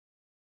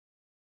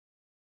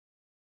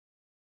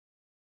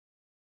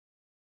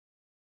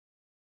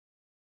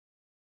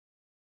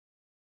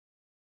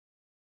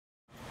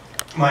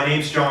My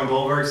name's John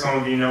Goldberg. Some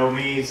of you know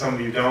me, some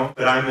of you don't.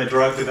 But I'm a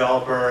drug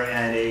developer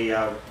and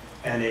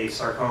a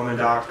sarcoma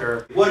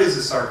doctor. What is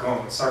a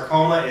sarcoma?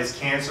 Sarcoma is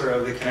cancer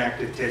of the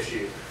connective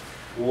tissue.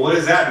 Well, what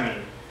does that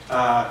mean?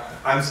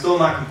 I'm still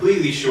not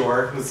completely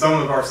sure. With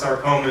some of our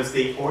sarcomas,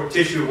 the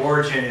tissue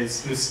origin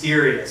is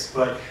mysterious.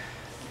 But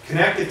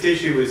connective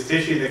tissue is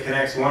tissue that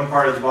connects one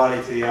part of the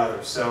body to the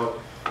other.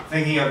 So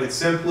thinking of it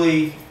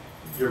simply,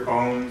 your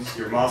bones,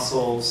 your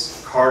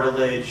muscles,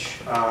 cartilage,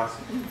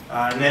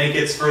 and then it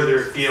gets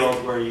further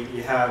afield where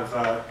you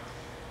have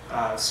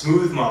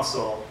smooth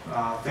muscle,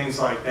 things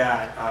like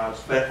that.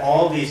 But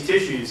all these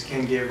tissues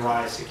can give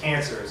rise to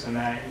cancers, and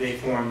that they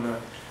form the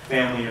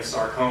family of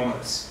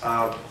sarcomas.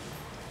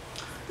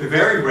 They're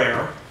very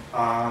rare.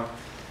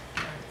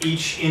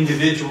 Each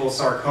individual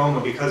sarcoma,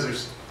 because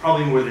there's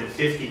probably more than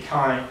 50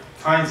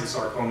 kinds of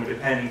sarcoma,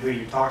 depending who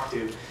you talk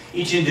to,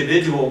 each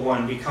individual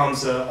one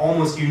becomes an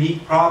almost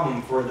unique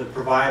problem for the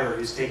provider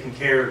who's taking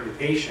care of the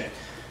patient.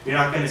 You're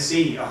not going to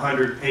see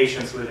 100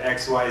 patients with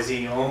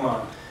XYZ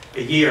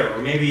a year, or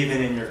maybe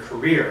even in your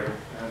career.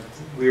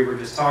 We were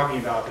just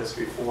talking about this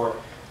before,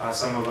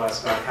 some of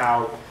us, about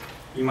how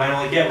you might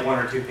only get 1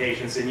 or 2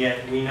 patients, and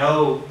yet we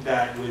know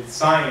that with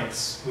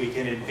science we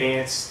can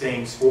advance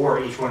things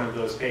for each one of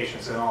those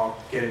patients, and I'll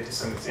get into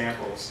some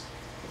examples.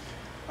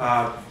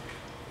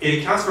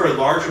 It accounts for a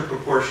larger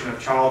proportion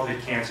of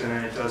childhood cancer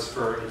than it does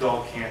for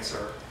adult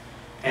cancer.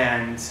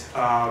 And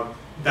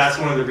that's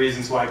one of the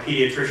reasons why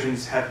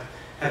pediatricians have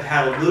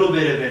had a little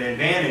bit of an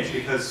advantage,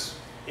 because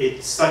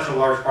it's such a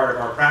large part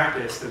of our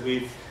practice that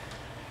we've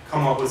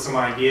come up with some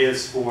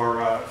ideas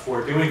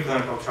for doing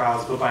clinical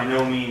trials, but by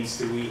no means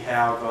do we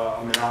have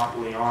a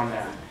monopoly on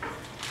that.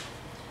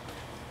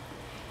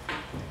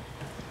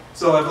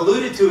 So I've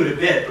alluded to it a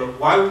bit, but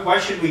why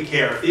should we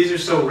care? If these are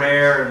so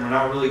rare and we're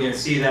not really going to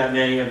see that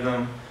many of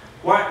them,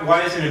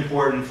 why is it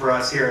important for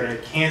us here at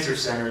a cancer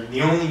center,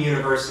 the only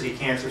university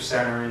cancer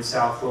center in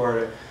South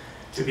Florida,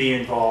 to be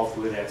involved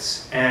with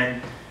this?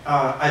 And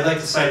I'd like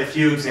to cite a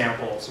few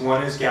examples.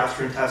 One is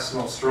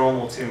gastrointestinal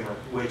stromal tumor,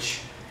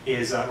 which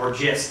is, or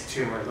GIST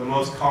tumor, the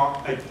most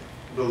common, I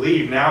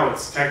believe now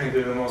it's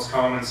technically the most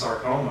common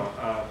sarcoma.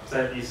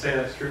 You say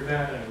that's true,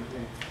 Pat?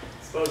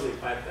 Supposedly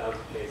 5,000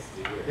 cases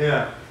a year.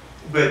 Yeah,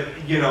 but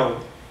you know,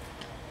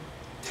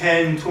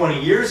 10,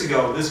 20 years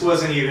ago, this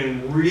wasn't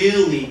even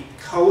really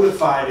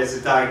codified as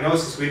a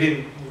diagnosis.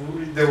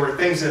 There were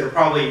things that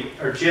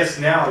are GIST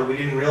now that we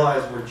didn't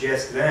realize were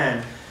GIST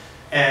then.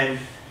 And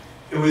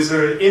it was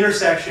an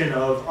intersection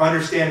of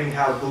understanding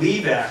how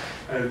Gleevec,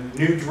 a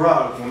new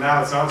drug, well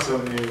now it's not so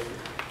new,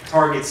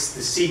 targets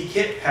the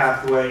c-KIT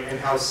pathway, and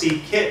how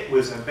c-KIT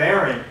was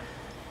aberrant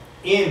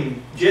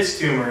in GIST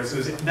tumors. It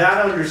was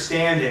that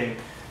understanding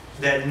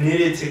that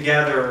knitted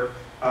together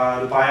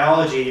the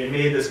biology and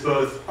made this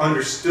both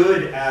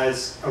understood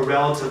as a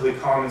relatively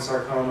common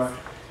sarcoma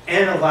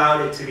and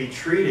allowed it to be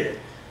treated.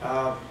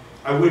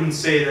 I wouldn't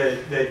say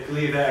that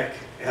Gleevec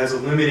has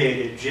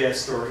eliminated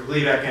GIST or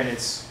Gleevec and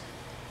its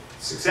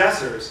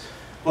successors,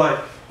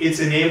 but it's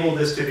enabled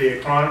this to be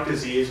a chronic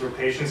disease where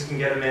patients can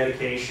get a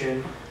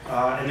medication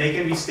and they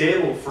can be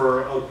stable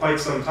for quite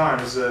some time.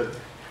 It's a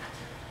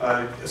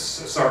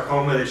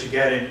sarcoma that you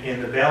get in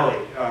the belly,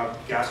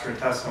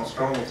 gastrointestinal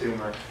stromal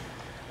tumor.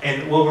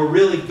 And what we're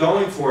really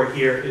going for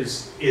here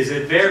is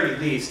at very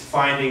least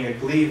finding a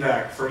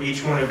Gleevec for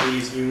each one of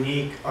these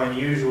unique,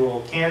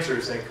 unusual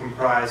cancers that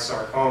comprise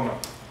sarcoma.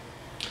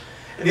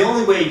 And the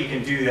only way you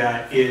can do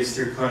that is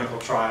through clinical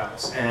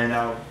trials.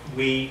 And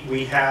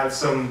we have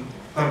some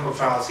clinical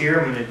trials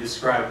here. I'm going to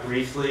describe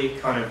briefly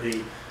kind of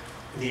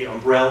the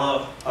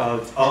umbrella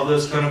of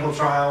those clinical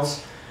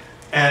trials.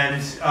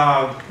 And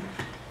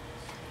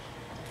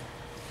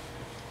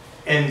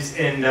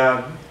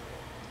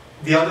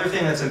the other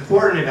thing that's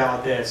important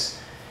about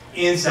this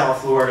in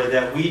South Florida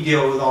that we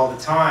deal with all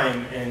the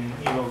time, and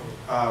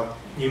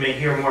you may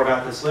hear more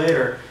about this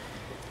later,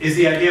 is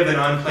the idea of an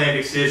unplanned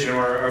excision,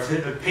 or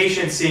a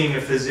patient seeing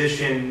a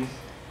physician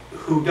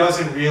who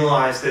doesn't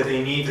realize that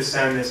they need to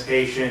send this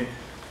patient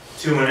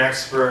to an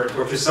expert,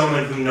 or to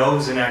someone who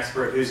knows an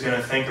expert who's going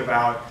to think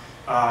about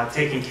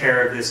taking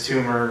care of this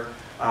tumor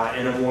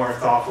in a more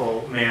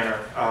thoughtful manner.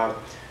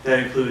 That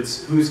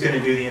includes who's going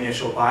to do the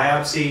initial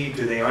biopsy,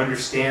 do they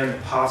understand the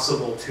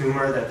possible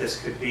tumor that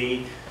this could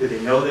be, do they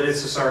know that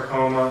it's a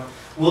sarcoma,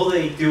 will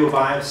they do a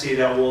biopsy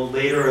that will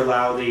later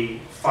allow the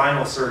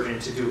final surgeon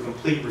to do a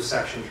complete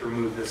resection to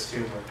remove this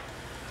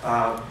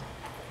tumor.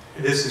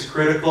 This is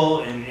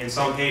critical. In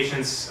some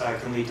patients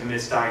can lead to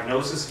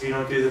misdiagnosis if you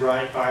don't do the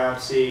right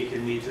biopsy. It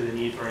can lead to the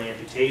need for an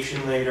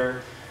amputation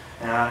later.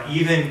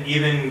 Even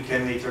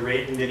can lead to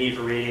the need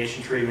for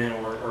radiation treatment,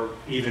 or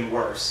even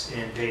worse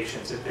in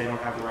patients if they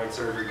don't have the right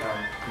surgery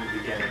done in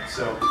the beginning.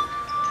 So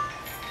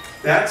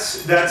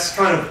that's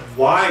kind of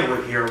why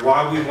we're here.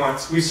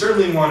 We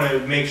certainly want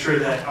to make sure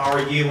that our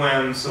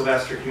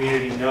Sylvester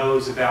community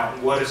knows about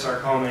what a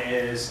sarcoma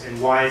is and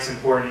why it's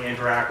important to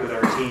interact with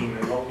our team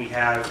and what we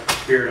have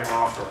here to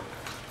offer.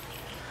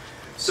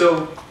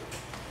 So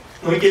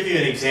let me give you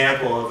an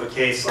example of a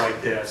case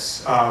like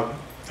this.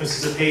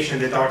 This is a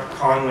patient that Dr.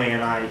 Conway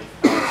and I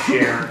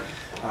share.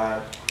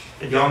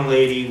 A young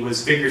lady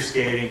was figure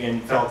skating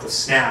and felt a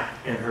snap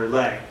in her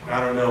leg. I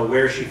don't know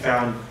where she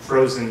found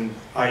frozen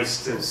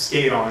ice to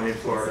skate on in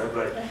Florida,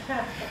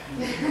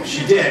 but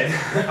she did.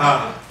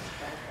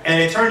 And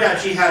it turned out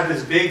she had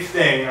this big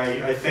thing.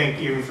 I think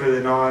even for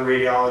the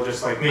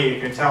non-radiologist like me,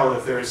 you can tell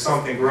that there's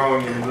something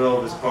growing in the middle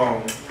of his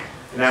bone.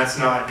 And that's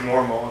not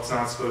normal. It's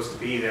not supposed to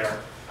be there.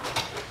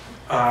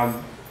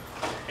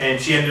 And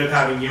she ended up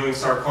having Ewing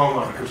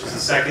sarcoma, which is the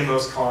second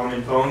most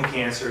common bone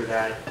cancer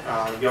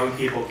that young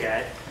people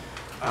get.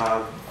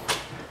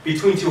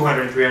 Between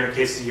 200 and 300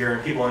 cases a year in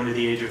people under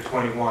the age of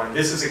 21.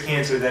 This is a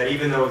cancer that,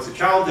 even though it's a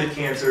childhood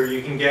cancer,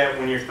 you can get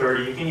when you're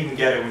 30, you can even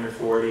get it when you're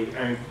 40.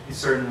 I mean,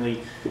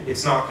 certainly,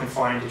 it's not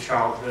confined to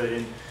childhood.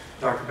 And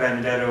Dr.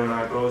 Benedetto and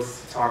I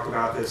both talk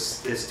about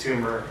this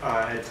tumor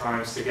at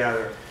times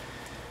together.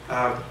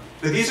 But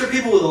these are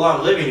people with a lot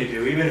of living to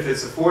do, even if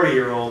it's a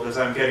 40-year-old, as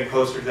I'm getting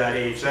closer to that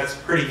age. That's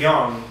pretty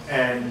young,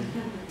 and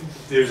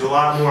there's a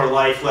lot more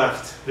life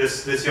left.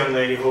 This young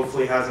lady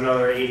hopefully has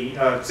another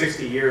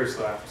 60 years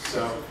left.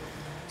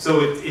 So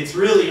it's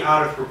really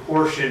out of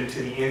proportion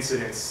to the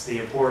incidence, the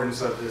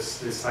importance of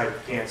this type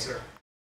of cancer.